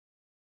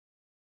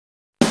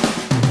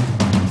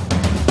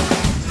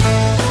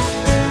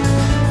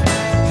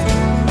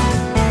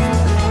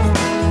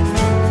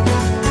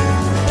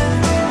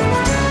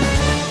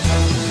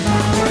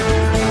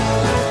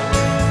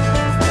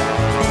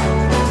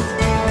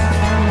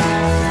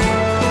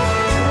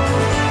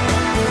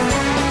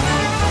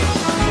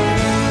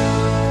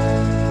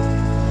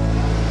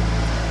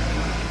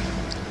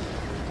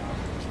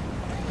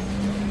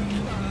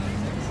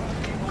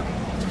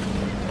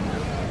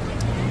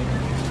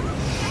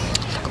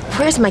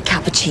Where's my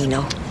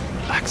cappuccino?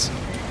 Relax.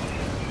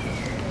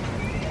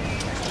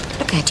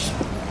 Look, Eddie.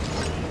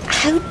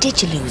 How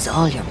did you lose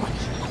all your money?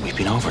 We've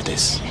been over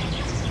this.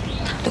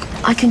 Look,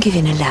 I can give you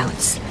an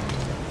allowance.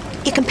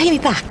 You can pay me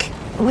back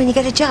when you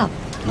get a job.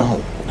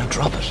 No, now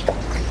drop it.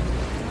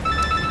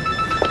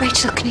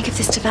 Rachel, can you give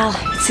this to Val?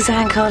 It's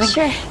Suzanne calling.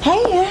 Sure.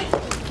 Hey,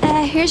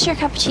 Here's your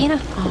cappuccino.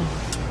 Oh,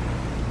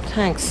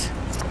 thanks.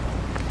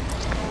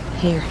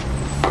 Here.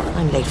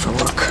 I'm late for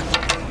work.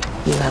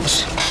 You have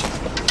it.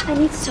 I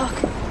need to talk.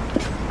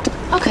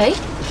 Okay.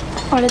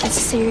 All of this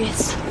is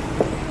serious.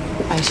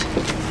 Right.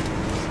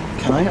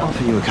 Can I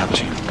offer you a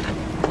cappuccino?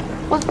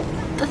 Well,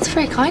 that's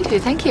very kind of you.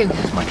 Thank you.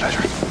 It's my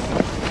pleasure.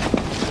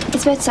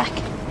 It's about Zach.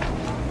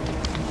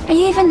 Are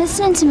you even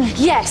listening to me?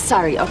 Yes,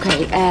 sorry.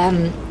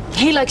 Okay.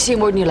 He likes you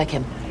more than you like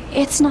him.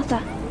 It's not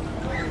that.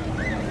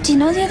 Do you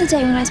know the other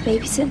day when I was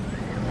babysitting?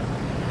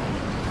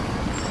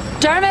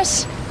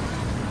 Dermot!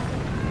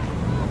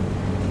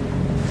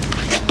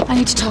 I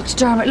need to talk to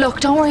Dermot.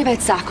 Look, don't worry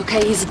about Zach,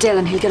 okay? He's a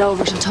Dylan. He'll get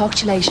over it. I'll talk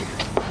to you later.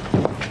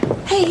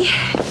 Hey,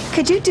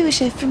 could you do a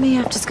shift for me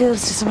after school?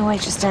 It's just on a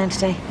waitress down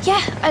today.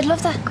 Yeah, I'd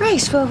love that.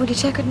 Great. Well, will you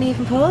check with Neve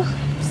and Paul?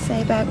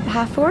 Say about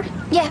 4:30?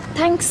 Yeah,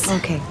 thanks.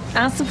 Okay.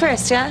 Ask them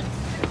first, yeah?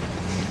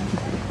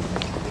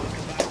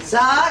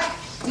 Zach,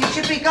 you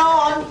should be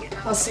gone.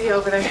 I'll see you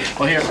over there.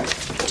 Oh, here.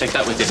 Take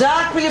that with you.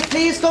 Zach, will you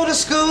please go to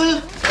school?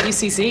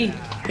 UCC.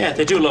 Yeah,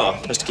 they do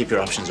law, just to keep your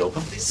options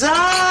open.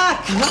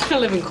 Zach! I'm not gonna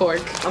live in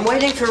Cork. I'm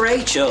waiting for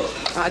Rachel.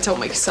 Don't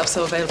make yourself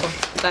so available.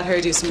 Let her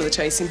do some of the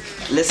chasing.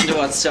 Listen to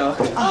what's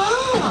talking.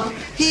 Ah,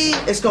 he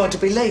is going to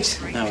be late.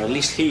 Now, at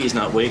least he is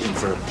not waiting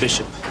for a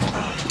bishop.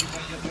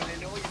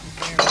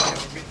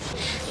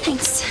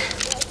 Thanks.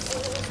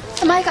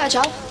 I might got a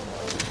job.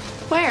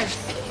 Where?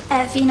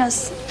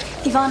 Vino's.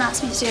 Yvonne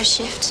asked me to do a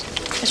shift,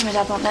 but my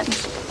dad won't let me.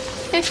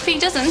 If he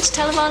doesn't,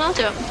 tell Yvonne I'll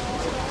do it.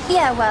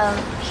 Yeah, well,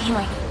 he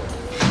might.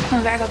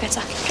 I better go get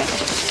Zach.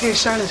 Here,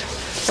 Charlotte.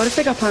 What if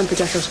they got planned for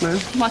Deco tomorrow?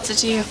 What's it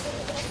to you?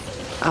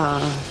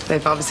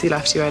 They've obviously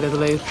left you out of the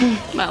loop.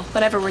 Well,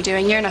 whatever we're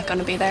doing, you're not going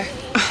to be there.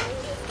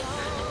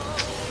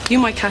 You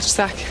might catch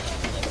Zach,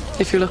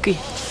 if you're lucky.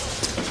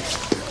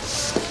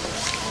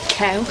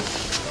 Cow.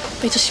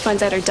 Wait till she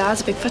finds out her dad's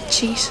a big fat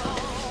cheat.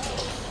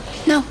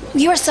 No,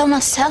 you were so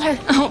not to tell her.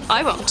 Oh,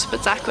 I won't,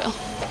 but Zach will.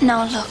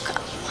 No,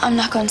 look, I'm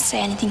not going to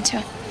say anything to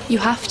him. You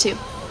have to.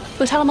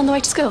 We'll tell him on the way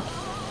to school.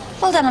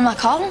 Well, then I'm not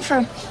calling for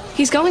him.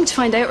 He's going to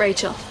find out,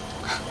 Rachel.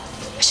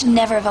 I should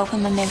never have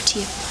opened my mouth to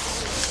you.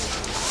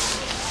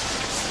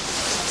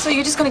 So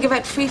you're just going to give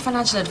out free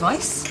financial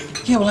advice?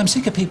 Yeah, well, I'm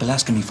sick of people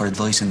asking me for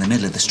advice in the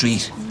middle of the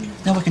street.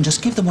 Now I can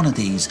just give them one of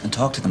these and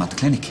talk to them at the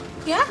clinic.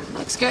 Yeah,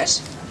 looks good.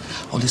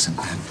 Oh, listen,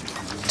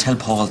 tell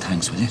Paul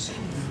thanks, will you?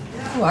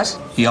 What?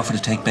 He offered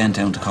to take Ben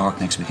down to Cork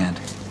next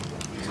weekend.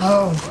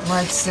 Oh,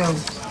 right, so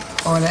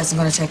Orla isn't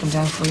going to take him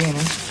down for you,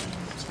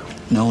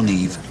 no? No,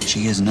 Neve,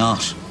 she is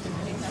not.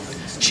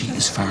 She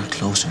is far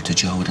closer to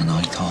Joe than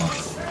I thought.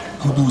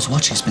 Who knows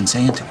what she's been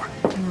saying to her?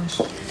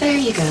 There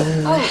you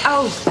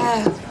go.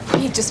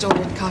 He just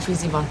ordered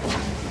coffees, Yvonne.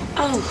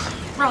 Oh,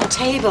 wrong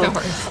table. Don't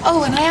worry.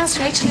 Oh, and I asked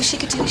Rachel if she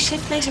could do a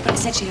shift later, but I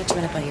said she had to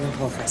run it by you and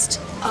Paul first.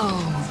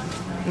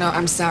 Oh. No,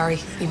 I'm sorry,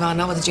 Yvonne,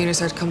 not with the junior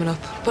cert coming up.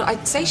 But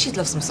I'd say she'd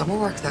love some summer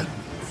work, though.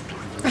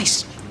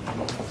 Right.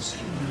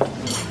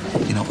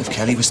 You know, if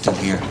Kelly was still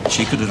here,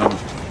 she could have done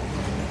it.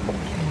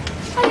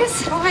 Oh,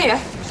 yes. Oh, hiya.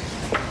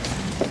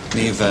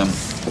 Neve, I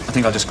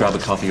think I'll just grab a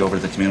coffee over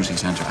at the community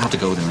centre. I have to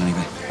go there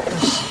anyway.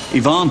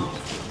 Yvonne,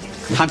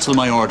 cancel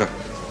my order.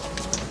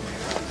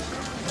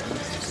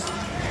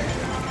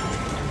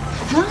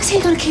 How long is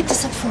he going to keep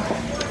this up for?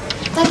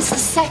 That is the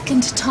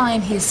second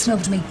time he has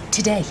snubbed me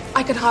today.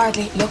 I could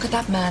hardly look at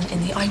that man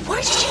in the eye.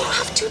 Why did you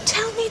have to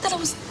tell me that it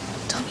was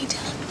Tommy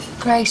Dillon?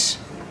 Great.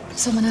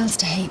 Someone else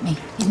to hate me.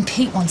 Even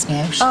Pete wants me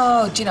out.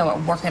 Oh, do you know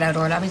what? Work it out,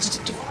 Orla. I mean,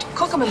 just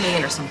cook him a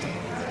meal or something.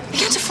 I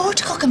can't afford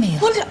to cook a meal.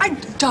 Well, I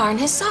darn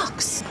his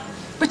socks.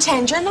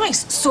 Pretend you're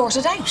nice. Sort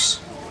it out.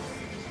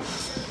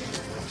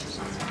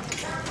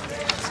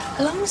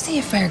 How long was the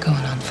affair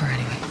going on for,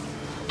 anyway?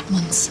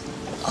 Months.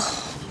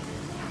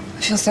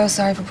 I feel so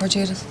sorry for poor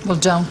Judith. Well,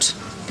 don't.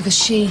 Because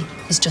she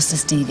is just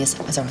as devious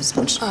as her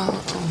husband.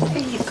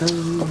 There you go.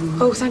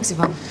 Oh, thanks,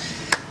 Yvonne.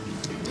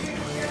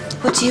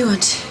 What do you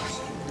want?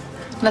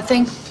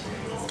 Nothing.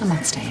 I'm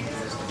not staying.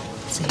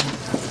 See you.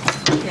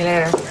 See you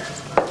later.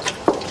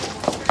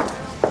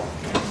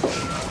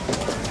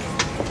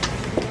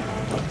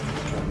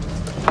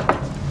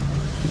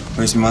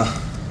 Where's your ma?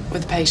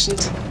 With the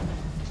patient.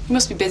 You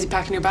must be busy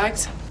packing your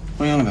bags.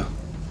 What are you on about?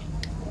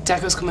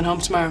 Deco's coming home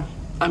tomorrow.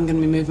 I'm going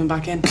to be moving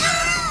back in.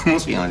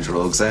 Must be on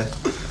drugs, eh?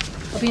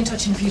 I'll be in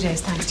touch in a few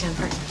days. Thanks,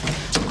 Jennifer.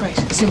 Great.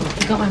 Zuma,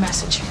 you got my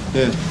message.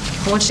 Yeah.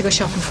 I want you to go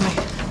shopping for me.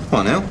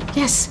 What, now?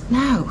 Yes,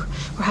 now.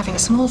 We're having a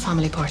small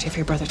family party for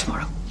your brother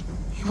tomorrow.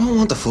 You won't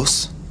want the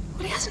fuss.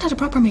 Well, he hasn't had a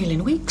proper meal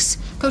in weeks.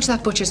 Go to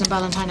that butcher's on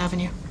Valentine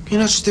Avenue. Can you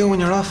not just do it when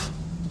you're off?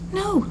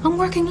 No, I'm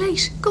working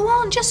late. Go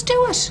on, just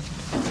do it.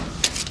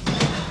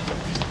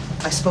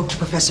 I spoke to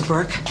Professor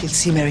Burke. He'll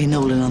see Mary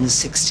Nolan on the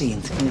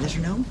 16th. Can you let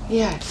her know?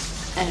 Yeah.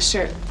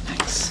 Sure.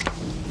 Thanks.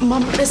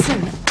 Mum, listen.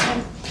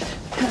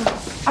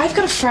 I've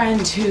got a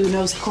friend who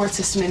knows the court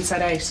system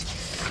inside out.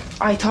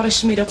 I thought I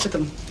should meet up with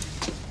them.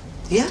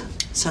 Yeah,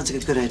 sounds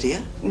like a good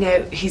idea.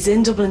 Now, he's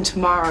in Dublin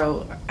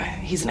tomorrow.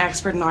 He's an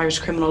expert in Irish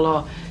criminal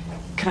law.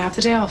 Can I have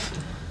the day off?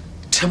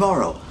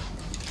 Tomorrow.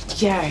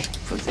 Yeah,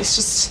 but it's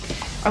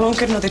just, I won't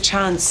get another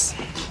chance.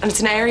 And it's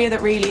an area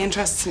that really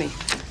interests me.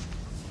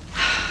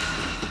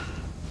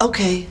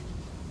 Okay,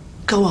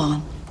 go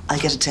on. I'll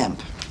get a temp.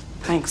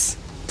 Thanks.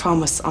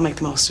 Promise, I'll make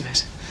the most of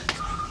it.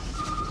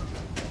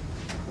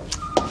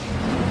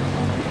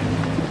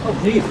 Oh,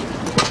 Niamh.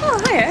 Oh,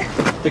 hiya.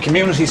 The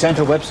community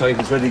centre website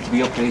is ready to be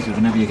updated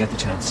whenever you get the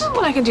chance. Oh,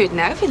 well, I can do it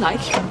now if you like.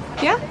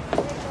 Yeah?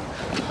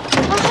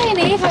 Oh, hi,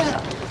 Niamh.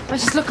 I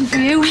was just looking for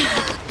you.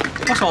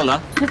 What's all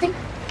that? Nothing.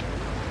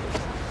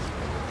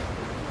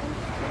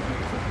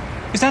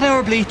 Is that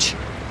our bleach?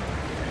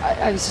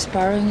 I was just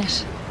borrowing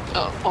it.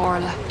 Oh,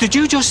 Orla. Did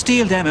you just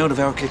steal them out of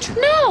our kitchen?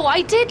 No,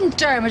 I didn't,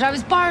 Dermot. I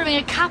was borrowing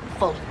a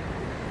capful.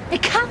 A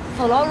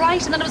capful, all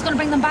right, and then I was going to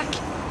bring them back.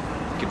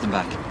 Give them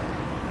back.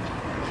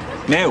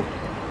 Now.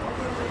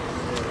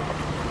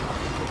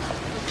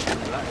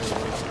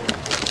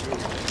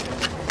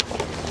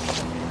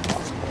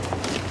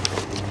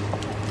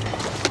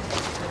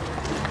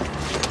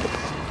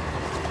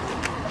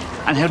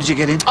 And how did you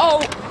get in?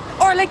 Oh,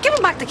 Orla, give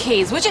him back the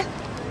keys, would you?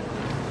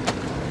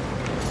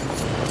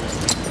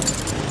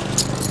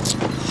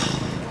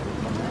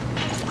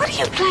 What are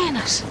you playing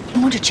at?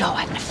 No wonder Joe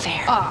had an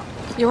affair. Oh,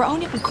 you were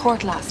only up in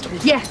court last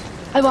week. Yeah,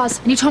 I was.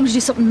 And you told me to do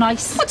something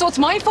nice. But so it's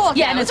my fault.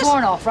 Yeah, now, and is it's it?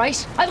 worn off,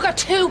 right? I've got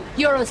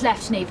 €2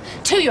 left, Niamh.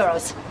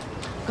 €2.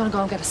 I'm gonna go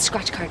and get a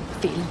scratch card and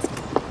feelings.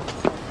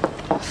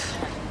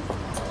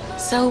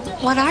 So,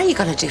 what are you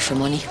going to do for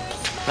money?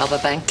 Rob a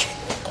bank?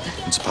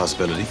 It's a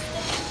possibility.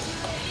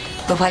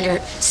 But while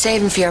you're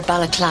saving for your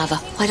balaclava,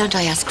 why don't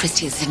I ask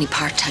Christy if there's any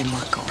part-time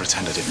work going?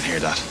 Pretend I didn't hear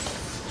that.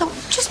 No,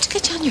 just to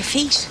get you on your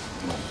feet.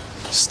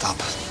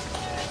 Stop.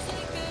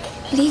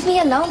 Leave me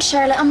alone,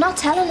 Charlotte. I'm not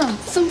telling them.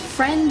 Some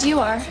friend you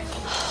are.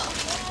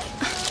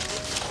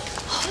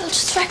 Oh, I'll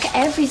just wreck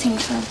everything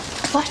for him.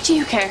 What do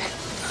you care?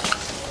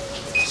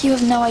 You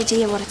have no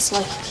idea what it's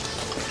like.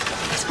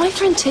 It's my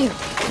friend too.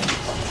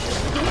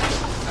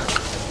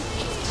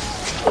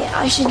 Yeah,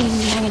 I shouldn't even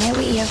be hanging out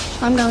with you.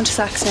 I'm going to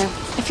Saks now.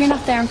 If you're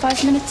not there in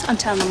 5 minutes, I'm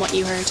telling them what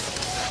you heard.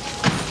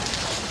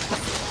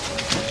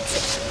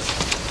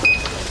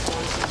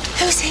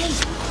 Who's he?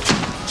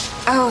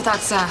 Oh,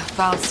 that's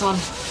Val's son.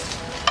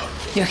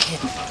 You're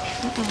kidding.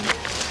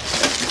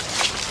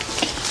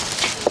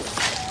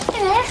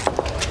 Hey there.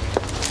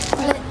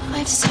 Well, I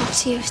have to talk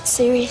to you. It's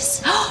serious.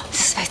 This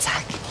is about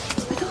Zach.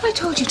 I thought I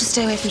told you to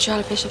stay away from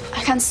Charlotte Bishop.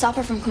 I can't stop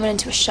her from coming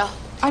into a shop.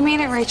 I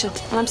mean it, Rachel.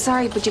 And I'm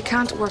sorry, but you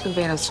can't work in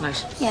Vano's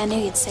tonight. Yeah, I knew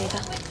you'd say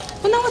that.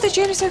 Well, no, the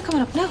juniors are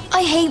coming up now.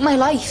 I hate my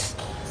life.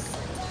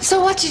 So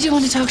what did you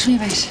want to talk to me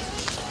about?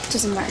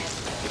 Doesn't matter.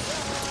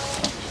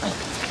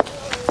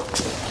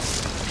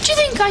 Do you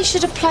think I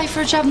should apply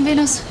for a job in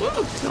Venus?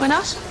 Why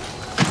not?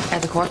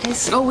 The court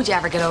case? Oh, would you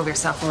ever get over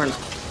yourself, Orla?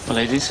 Well,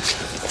 ladies,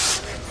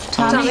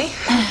 Tommy?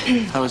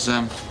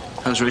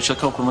 how's Rachel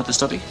coping with the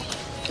study?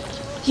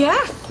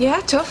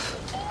 Yeah, tough.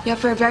 Yeah,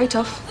 very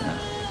tough.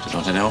 Just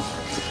want to know.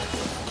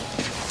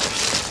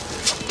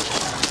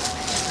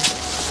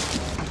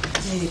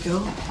 There you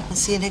go. I'll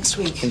see you next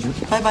week.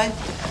 Bye-bye.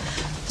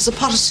 There's a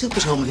pot of soup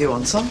at home if you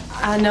want some.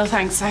 No,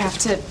 thanks. I have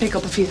to pick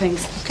up a few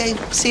things. Okay,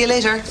 see you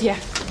later. Yeah.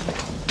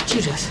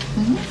 Judith,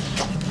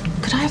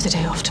 could I have the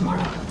day off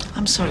tomorrow?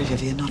 I'm sorry,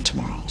 Vivian, not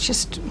tomorrow. It's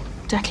just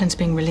Declan's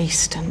being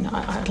released and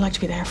I'd like to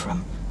be there for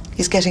him.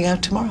 He's getting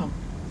out tomorrow.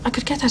 I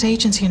could get that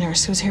agency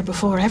nurse who was here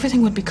before.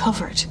 Everything would be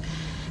covered.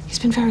 He's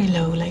been very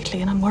low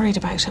lately and I'm worried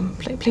about him.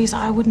 Please,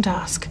 I wouldn't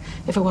ask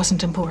if it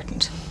wasn't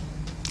important.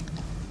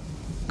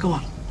 Go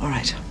on, all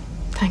right.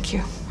 Thank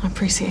you. I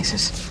appreciate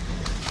it.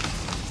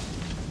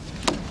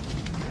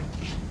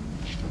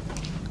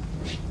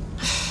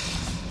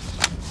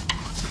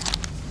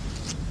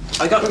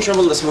 I got in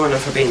trouble this morning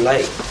for being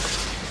late.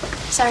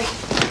 Sorry,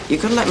 You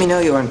could have let me know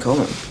you weren't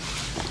coming.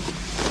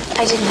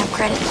 I didn't have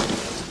credit.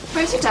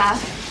 Where's your dad?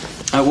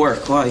 At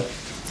work, why?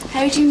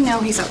 How do you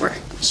know he's at work?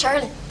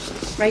 Charlotte,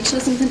 Rachel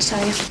has something to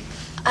tell you.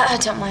 I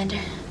don't mind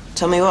her.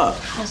 Tell me what?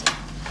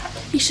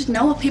 You should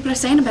know what people are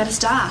saying about his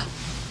dad.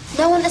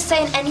 No one is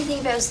saying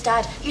anything about his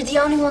dad. You're the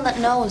only one that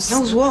knows.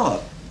 Knows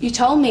what? You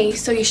told me,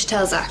 so you should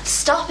tell Zach.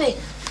 Stop it.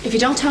 If you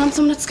don't tell him,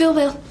 someone at school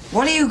will.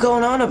 What are you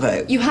going on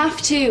about? You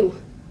have to.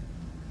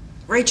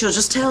 Rachel,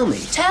 just tell me.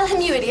 Tell him,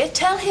 you idiot.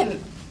 Tell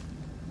him.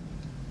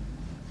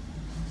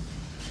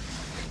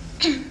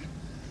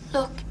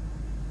 Look,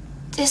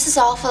 this is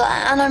awful,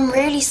 and I'm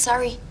really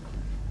sorry.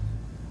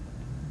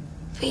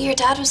 But your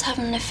dad was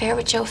having an affair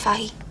with Joe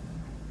Fahey.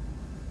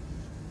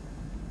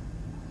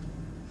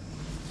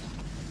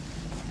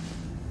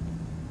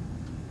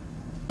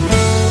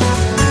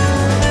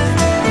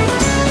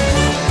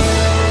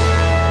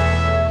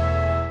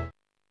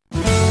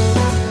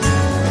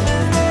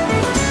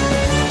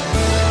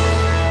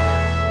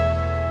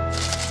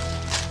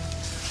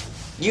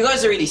 You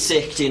guys are really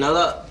sick, do you know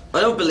that? I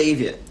don't believe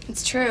you.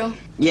 It's true.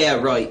 Yeah,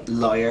 right,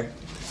 liar.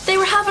 They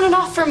were having it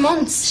off for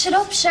months. Shut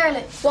up,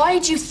 Charlotte. Why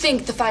do you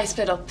think the fight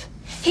split up?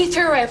 He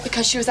threw her out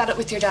because she was at it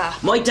with your dad.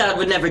 My dad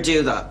would never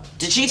do that.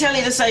 Did she tell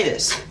you to say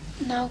this?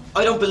 No.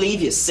 I don't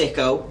believe you,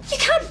 sicko. You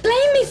can't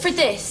blame me for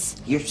this.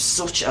 You're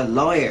such a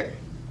liar.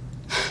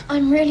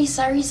 I'm really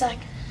sorry, Zach.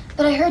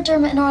 But I heard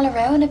Dermot and Orla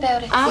rowing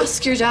about it.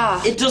 Ask your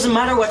dad. It doesn't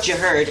matter what you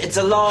heard. It's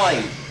a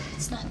lie.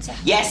 It's not Zach.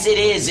 Yes, it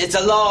is. It's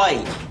a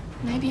lie.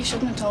 Maybe you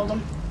shouldn't have told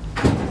him.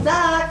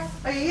 Zach,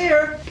 are you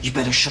here? You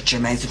better shut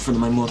your mouth in front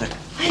of my mother.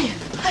 Hiya.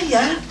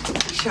 Hiya.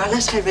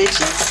 Charlotte, hi,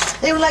 Rachel.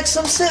 They would like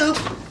some soup.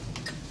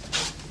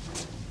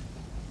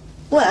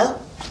 Well,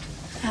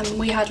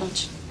 We had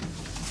lunch.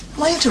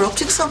 am I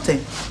interrupting something?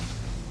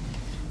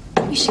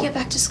 We should get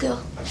back to school.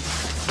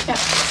 Yeah.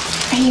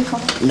 Are you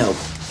coming? No.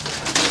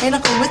 Are you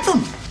not going with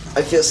them?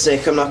 I feel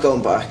sick. I'm not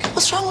going back.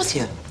 What's wrong with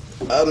you?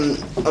 I'm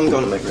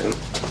going to my room.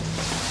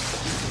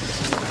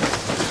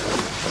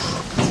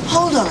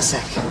 Hold on a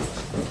sec.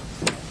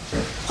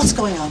 What's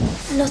going on?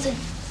 Nothing.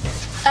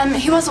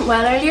 He wasn't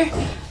well earlier.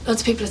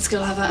 Loads of people at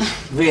school have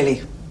it. Really?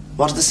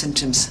 What are the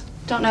symptoms?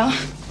 Don't know.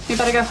 You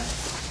better go.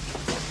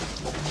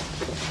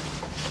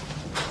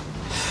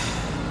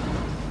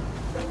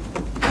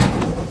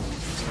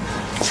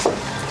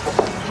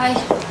 Hi.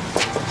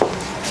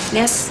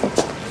 Yes?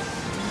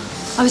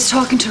 I was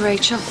talking to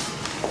Rachel.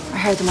 I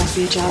heard there might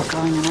be a job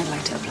going and I'd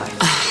like to apply.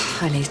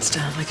 I need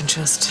staff I can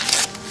trust.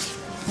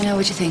 I know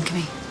what you think of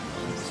me,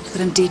 but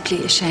I'm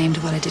deeply ashamed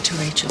of what I did to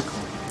Rachel.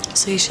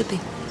 So you should be.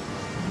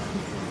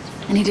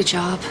 I need a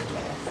job,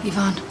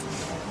 Yvonne.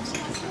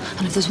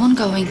 And if there's one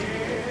going,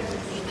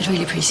 I'd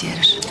really appreciate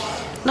it.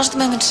 Not at the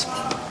moment.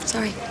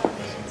 Sorry.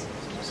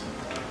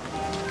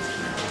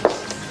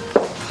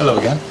 Hello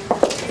again.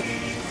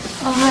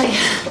 Oh, hi.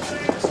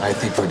 I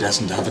think we're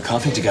destined to have a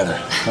coffee together.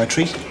 My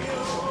treat?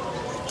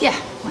 Yeah,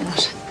 why not?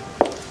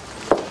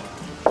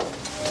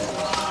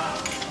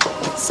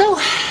 So,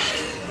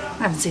 I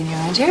haven't seen you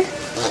around here.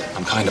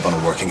 I'm kind of on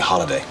a working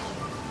holiday.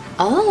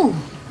 Oh.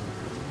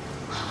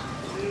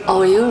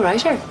 Oh, are you a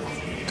writer?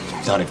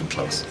 Not even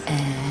close.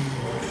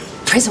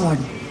 Prison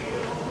warden.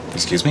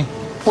 Excuse me?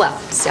 Well,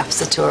 it's the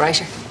opposite to a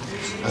writer.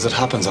 As it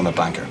happens, I'm a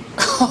banker.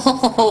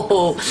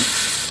 Oh,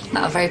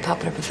 not a very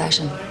popular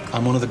profession.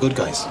 I'm one of the good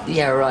guys.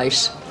 Yeah, right.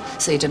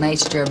 So you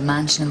donated your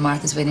mansion in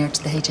Martha's Vineyard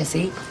to the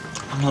HSE?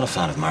 I'm not a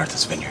fan of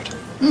Martha's Vineyard.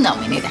 No,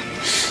 me neither.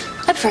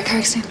 I prefer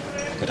Kirkstone.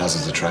 It has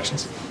its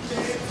attractions.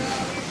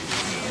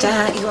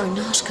 Dad, you are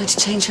not going to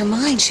change her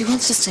mind. She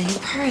wants to stay in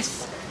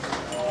Perth.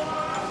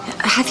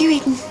 Have you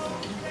eaten?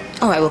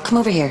 All right, well, come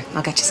over here.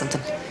 I'll get you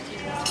something.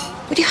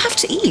 But you have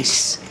to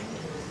eat.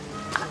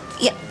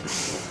 Yeah.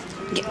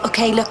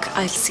 Okay, look,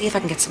 I'll see if I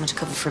can get someone to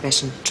cover for a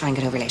bit and try and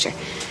get over later.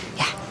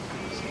 Yeah.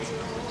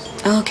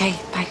 Okay,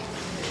 bye.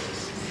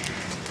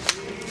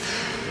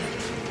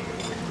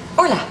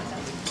 Orla.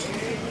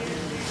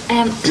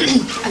 I'll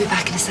be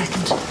back in a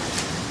second.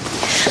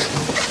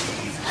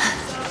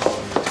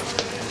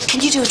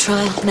 Can you do a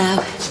trial now?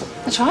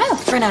 A trial?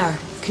 For an hour.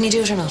 Can you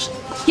do it or not?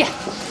 Yeah.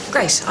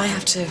 Great. I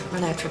have to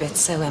run out for a bit,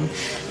 so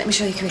let me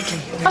show you quickly.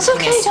 That's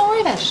okay, don't worry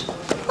about it.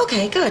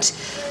 Okay, good.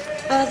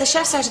 The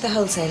chef's out of the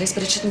wholesalers,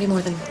 but it shouldn't be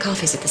more than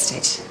coffees at this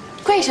stage.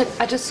 Great,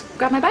 I just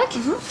grab my bag?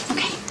 Mm-hmm.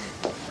 Okay.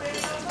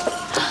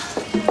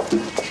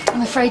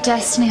 I'm afraid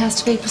Destiny has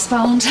to be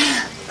postponed.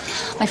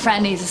 My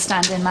friend needs a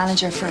stand-in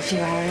manager for a few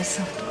hours.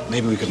 So.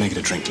 Maybe we could make it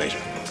a drink later.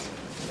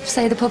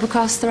 Say the pub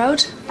across the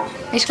road.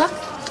 8 o'clock?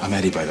 I'm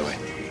Eddie, by the way.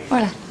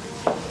 Orla.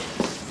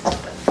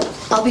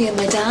 I'll be in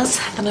my dad's.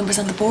 The number's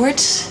on the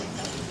board.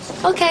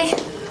 Okay.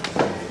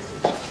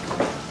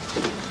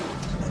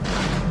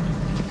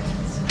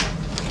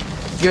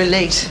 You're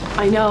late.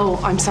 I know,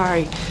 I'm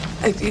sorry.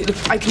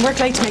 I can work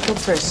late to make up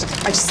for it.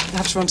 I just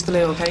have to run to the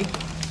loo, okay?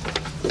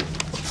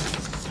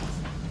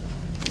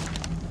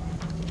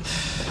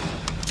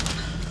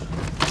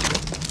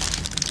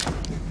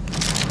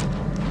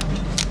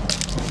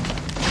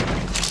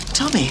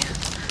 Tommy,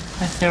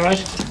 You all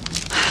right?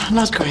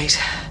 not great.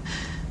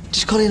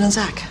 Did you call in on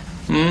Zach?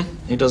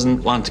 He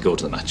doesn't want to go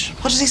to the match.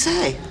 What did he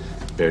say?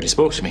 Barely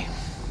spoke to me.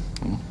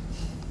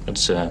 But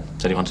said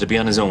he wanted to be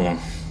on his own.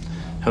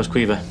 How's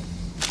Quiva?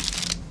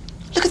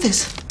 Look at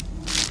this.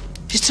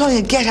 She's throwing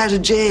a get out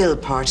of jail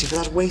party for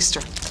that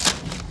waster.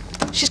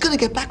 She's going to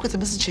get back with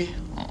him, isn't she?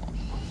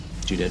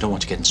 Judy, I don't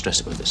want you getting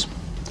stressed about this.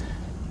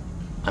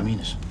 I mean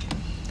it.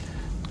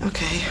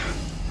 Okay.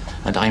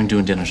 And I'm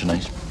doing dinner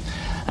tonight.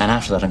 And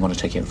after that, I'm going to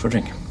take you out for a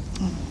drink.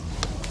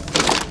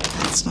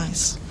 That's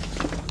nice.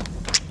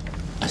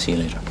 I'll see you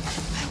later.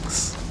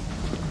 Thanks.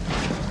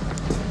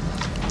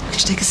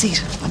 Could you take a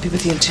seat? I'll be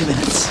with you in 2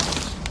 minutes.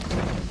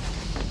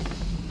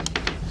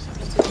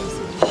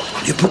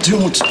 You put too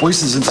much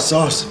spices into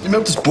sauce. Your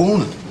mouth is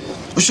burning.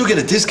 We should get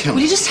a discount.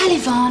 Will you just tell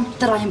Yvonne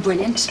that I am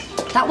brilliant?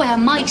 That way I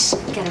might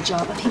get a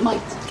job and he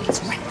might get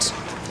some rent.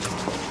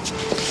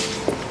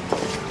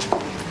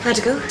 How'd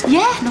it go?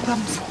 Yeah, no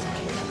problems.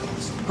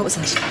 What was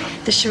that?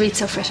 The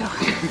chorizo fritto.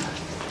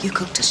 You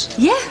cooked it?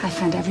 Yeah, I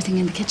found everything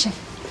in the kitchen.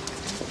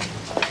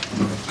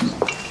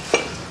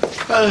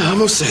 Well, I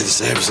must say the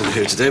service in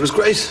here today was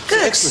great.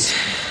 Good. Excellent.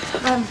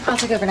 I'll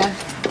take over now.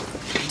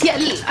 Yeah,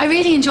 I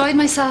really enjoyed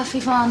myself,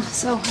 Yvonne.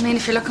 So, I mean,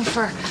 if you're looking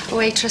for a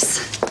waitress.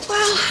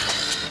 Well,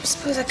 I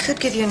suppose I could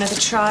give you another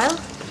trial.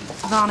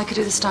 Yvonne, I could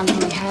do the stand on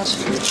my head.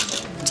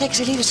 Take it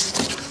or leave it.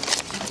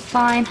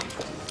 Fine.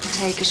 I'll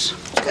take it.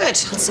 Good. I'll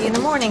see you in the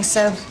morning,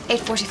 so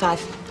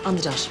 8:45 on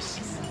the dot.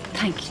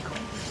 Thank you.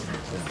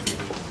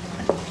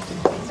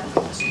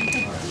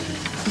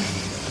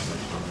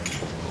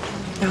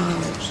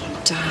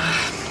 Oh, duh.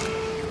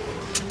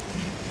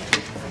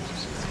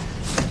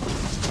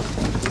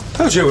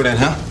 How'd you go then,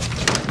 huh?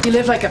 You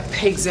live like a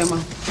pig, Zuma.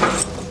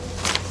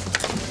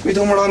 What are you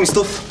doing with all my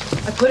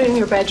stuff? I put it in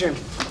your bedroom.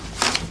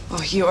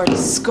 Oh, you are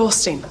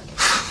disgusting.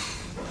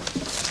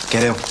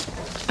 Get out.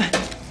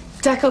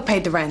 Deco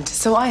paid the rent,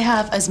 so I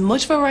have as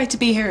much of a right to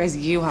be here as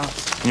you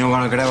have. You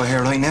want to get out of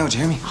here right now, do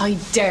you hear me? I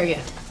dare you.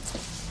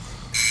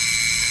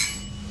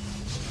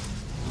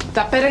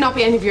 That better not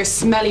be any of your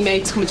smelly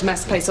mates coming to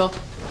mess the place up.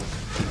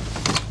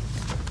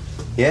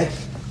 Yeah?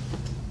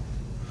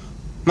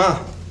 Ma?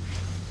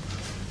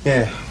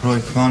 Yeah,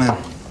 right, come on in.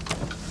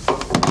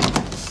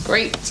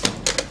 Great.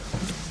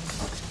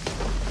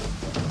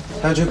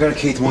 How'd you get a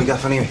key to my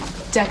gaff anyway?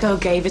 Deco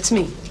gave it to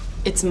me.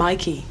 It's my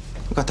key.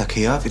 I got that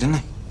key off you, didn't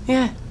I?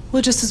 Yeah,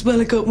 well, just as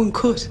well I got one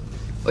cut.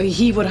 Or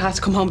he would have had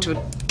to come home to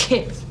a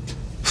kip.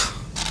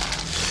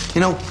 You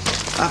know,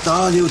 after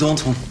all you done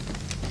to him,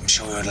 I'm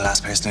sure you're the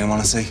last person I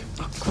want to see.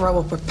 Oh, grow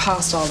up, we're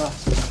past all that.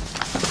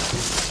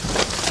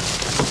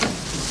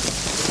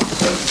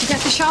 Did you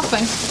get the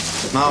shopping?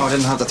 No, I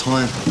didn't have the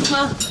time.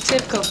 Well,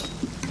 typical.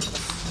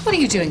 What are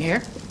you doing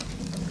here?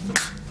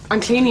 I'm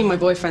cleaning my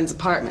boyfriend's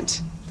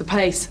apartment. The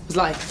place was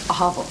like a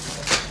hovel.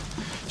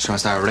 Just trying to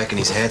start wrecking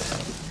his head.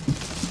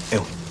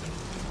 Ew.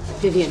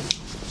 Vivian,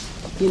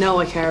 you know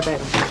I care about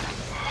him.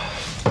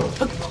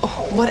 Look,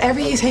 whatever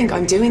you think,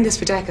 I'm doing this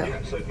for Deco.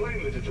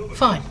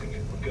 Fine.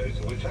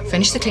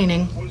 Finish the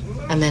cleaning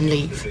and then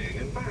leave.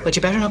 But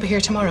you better not be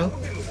here tomorrow.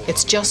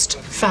 It's just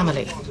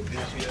family.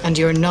 And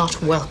you're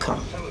not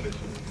welcome.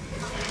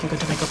 I'm going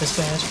to make up his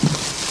bed.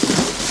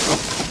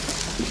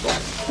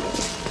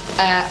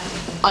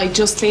 I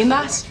just cleaned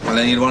that. Well,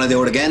 then you'd want to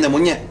do it again, then,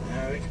 wouldn't you?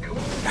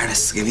 You're a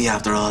skivvy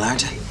after all,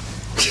 aren't you?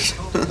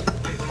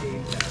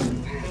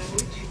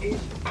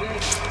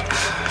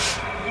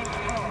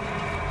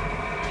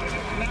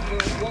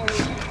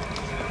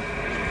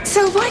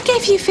 So if I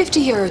gave you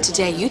 €50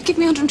 today, you'd give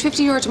me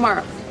 €150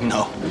 tomorrow?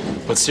 No.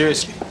 But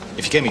seriously,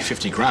 if you gave me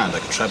 50 grand, I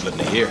could treble it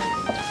in a year.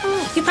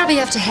 You probably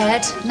have to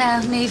head now,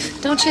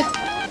 Niamh, don't you?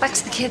 Back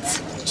to the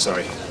kids.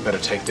 Sorry, better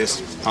take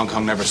this. Hong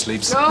Kong never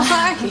sleeps. Oh,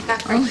 yeah.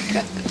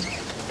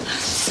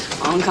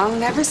 Hong Kong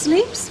never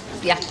sleeps?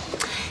 Yeah.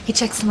 He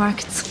checks the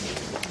markets.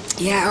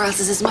 Yeah, or else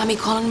is his mommy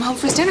calling him home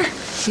for his dinner?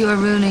 You are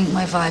ruining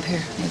my vibe here,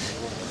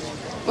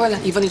 Niamh. Well,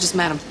 you've only just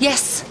met him.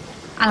 Yes.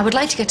 And I would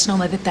like to get to know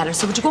him a bit better.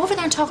 So would you go over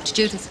there and talk to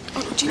Judith?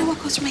 Oh, do you know what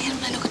goes through my head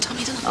when I look at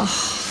Tommy Dunham? Oh.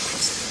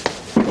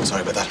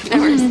 Sorry about that. No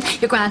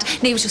worries. You're grand.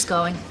 Niamh was just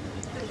going.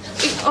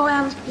 Oh,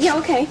 yeah,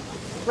 okay.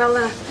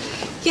 Well,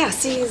 yeah,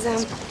 see you,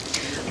 well,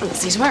 I'll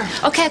see you tomorrow.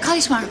 Okay, I'll call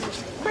you tomorrow.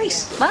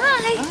 Great.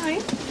 Bye.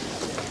 Bye.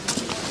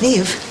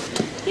 Niamh.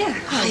 Yeah.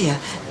 Hiya.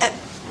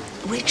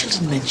 Rachel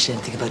didn't mention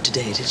anything about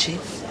today, did she?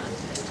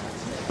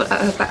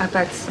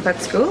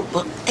 About school?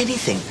 Well,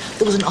 anything.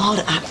 There was an odd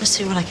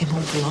atmosphere when I came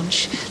home for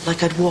lunch,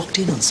 like I'd walked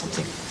in on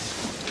something.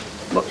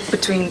 What,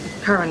 between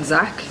her and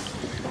Zach?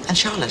 And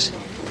Charlotte.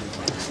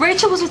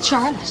 Rachel was with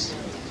Charlotte.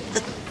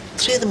 The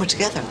three of them were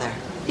together there.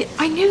 Yeah,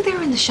 I knew they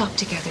were in the shop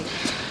together.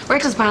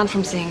 Rachel's banned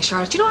from seeing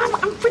Charlotte. You know,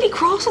 I'm pretty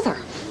cross with her.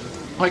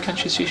 Why can't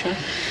she see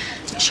Charlotte?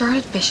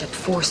 Charlotte Bishop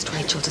forced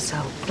Rachel to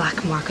sell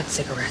black market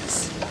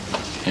cigarettes.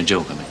 You're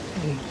joking me.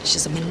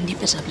 She's a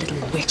manipulative little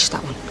witch,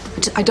 that one.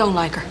 I don't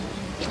like her.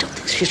 You don't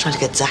think she's trying to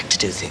get Zach to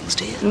do things,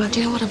 do you? Well, do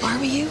you know what, if I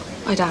were you,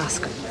 I'd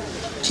ask.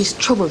 She's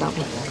trouble, that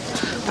one.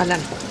 Well,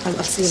 then,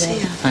 I'll see you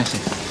later. I see.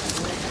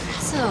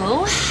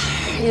 So,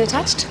 are you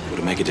attached? Would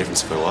it make a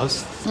difference if I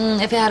was?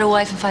 If you had a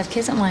wife and 5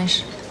 kids, it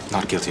might.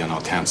 Not guilty on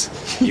all counts.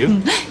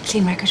 You?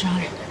 Clean record, Your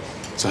Honour.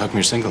 So how come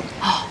you're single?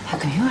 Oh, how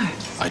come you are?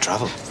 I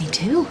travel. Me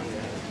too.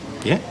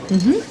 Yeah?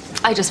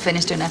 I just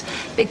finished doing a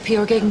big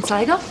PR gig in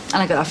Sligo, and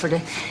I got offered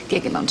a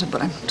gig in London,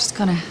 but I'm just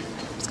gonna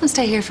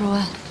stay here for a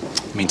while.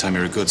 Meantime,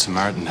 you're a good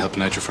Samaritan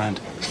helping out your friend.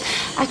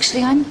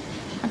 Actually, I'm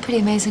pretty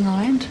amazing all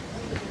around.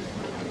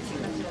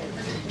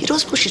 You don't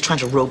suppose she's trying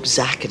to rope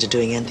Zach into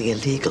doing anything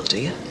illegal, do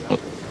you? Well,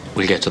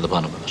 we'll get to the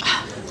bottom of it.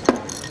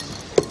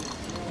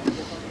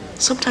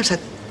 Sometimes I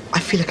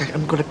feel like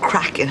I'm going to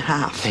crack in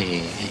half.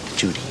 Hey,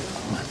 Judy,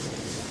 come on.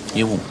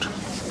 You won't.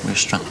 We're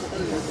strong.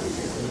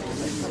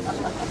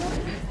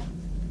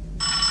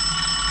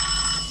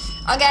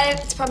 I'll get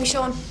it. It's probably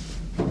Sean.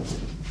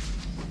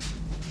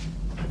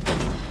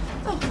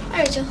 Oh, hi,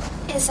 Rachel.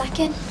 Is Zach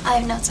in? I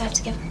have notes I have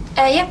to give.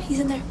 Yeah, he's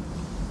in there.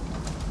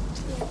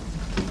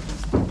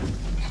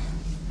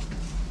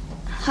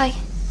 Hi.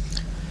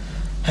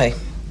 Hey.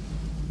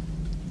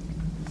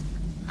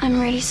 I'm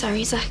really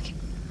sorry, Zach.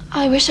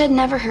 I wish I'd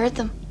never heard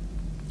them.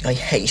 I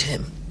hate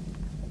him.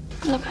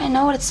 Look, I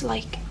know what it's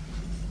like.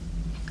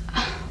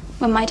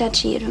 when my dad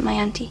cheated with my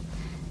auntie.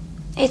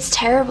 It's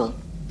terrible,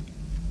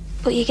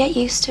 but you get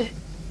used to it.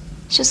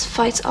 It's just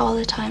fights all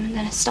the time and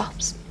then it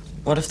stops.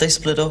 What if they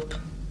split up?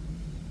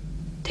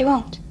 They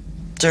won't.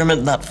 Dermot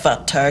and that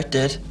fat tart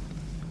did.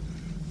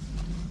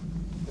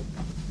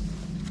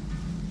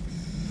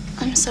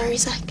 I'm sorry,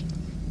 Zach.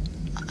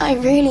 I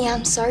really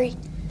am sorry.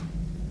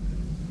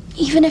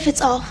 Even if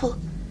it's awful,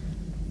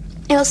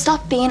 it'll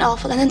stop being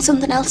awful and then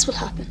something else will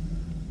happen.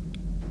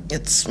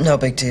 It's no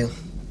big deal.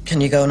 Can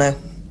you go now?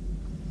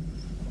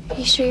 Are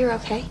you sure you're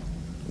okay?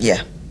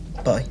 Yeah.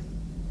 Bye.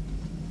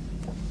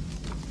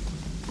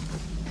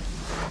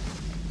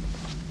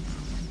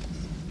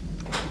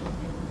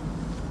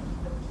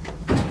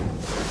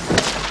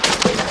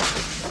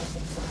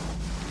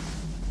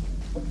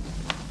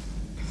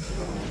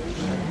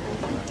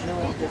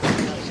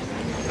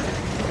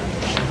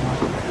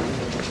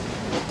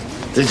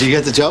 Did you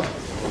get the job?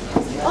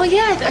 Oh,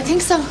 yeah, I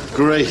think so.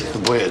 Great.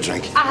 I'll buy you a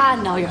drink.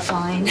 No, you're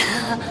fine.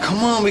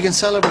 Come on, we can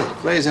celebrate.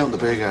 Ray's out in the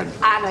beer garden.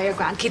 No, you're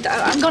grand, Keith.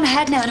 I'm going to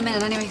head now in a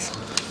minute, anyways.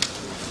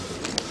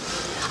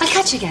 I'll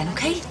catch you again,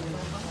 okay?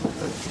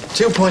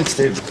 2 points,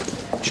 David.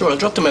 Sure, I'll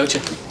drop them out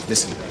you.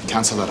 Listen,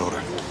 cancel that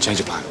order. Change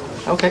the plan.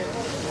 Okay.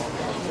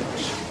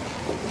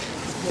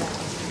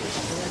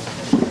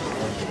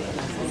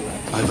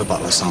 I have a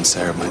bottle of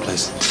Sancerre at my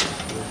place.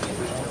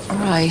 All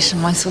right,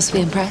 am I supposed to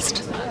be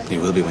impressed? You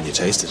will be when you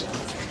taste it.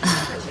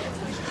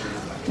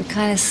 We're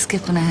kind of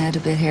skipping ahead a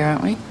bit here,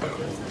 aren't we?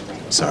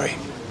 Sorry,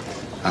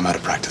 I'm out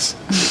of practice.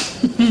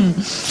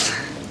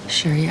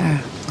 Sure you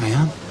are. I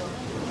am.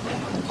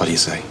 What do you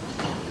say?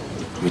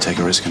 We take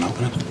a risk and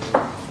open it?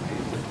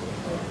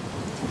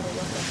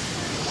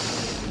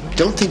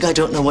 Don't think I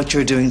don't know what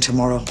you're doing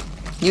tomorrow.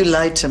 You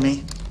lied to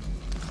me.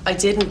 I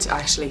didn't,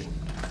 actually.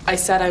 I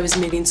said I was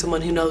meeting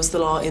someone who knows the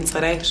law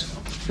inside out.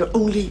 You're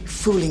only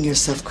fooling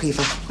yourself,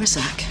 Quiva. Where's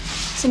Zach?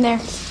 It's in there.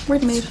 We're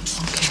in the mood.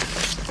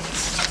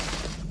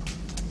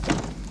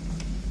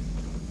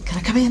 Can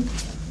I come in?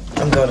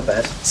 I'm going to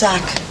bed.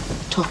 Zach,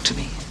 talk to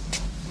me.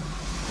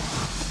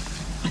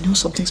 I know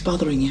something's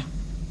bothering you.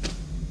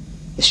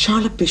 Is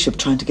Charlotte Bishop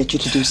trying to get you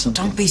to do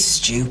something? Don't be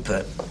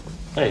stupid.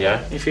 There you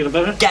are. You feeling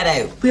better? Get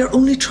out. We are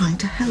only trying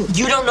to help.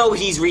 You don't know what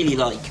he's really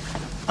like.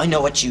 I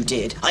know what you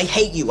did. I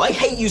hate you. I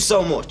hate you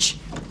so much.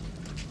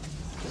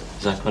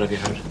 Zach, what have you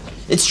heard?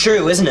 It's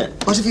true, isn't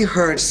it? What have you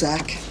heard,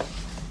 Zach?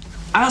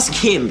 Ask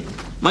him.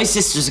 My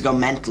sisters have gone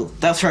mental.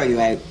 They'll throw you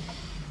out.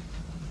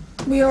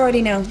 We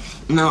already know.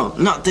 No,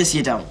 not this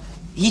you don't.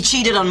 He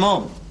cheated on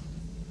Mum.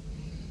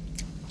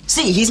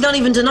 See, he's not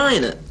even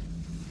denying it.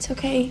 It's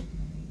okay.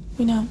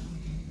 We know.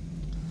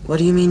 What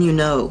do you mean you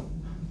know?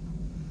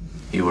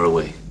 You were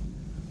away.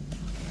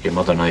 Your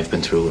mother and I have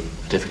been through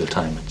a difficult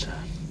time, but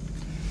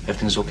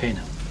everything's okay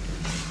now.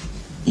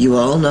 You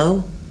all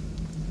know?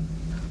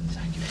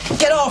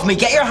 Get off me!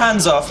 Get your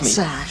hands off me!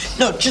 Zach.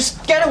 No,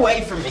 just get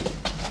away from me!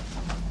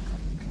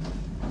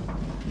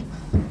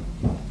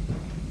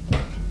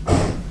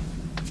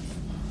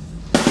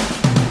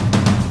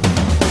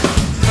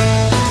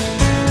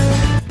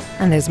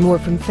 And there's more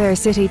from Fair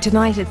City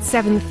tonight at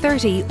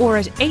 7:30 or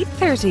at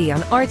 8:30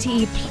 on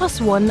RTE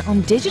 +1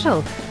 on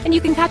digital. And you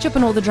can catch up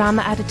on all the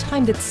drama at a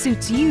time that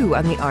suits you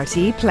on the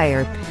RTE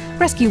player.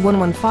 Rescue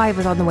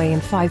 115 is on the way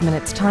in 5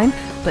 minutes' time,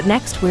 but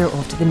next we're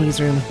off to the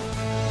newsroom.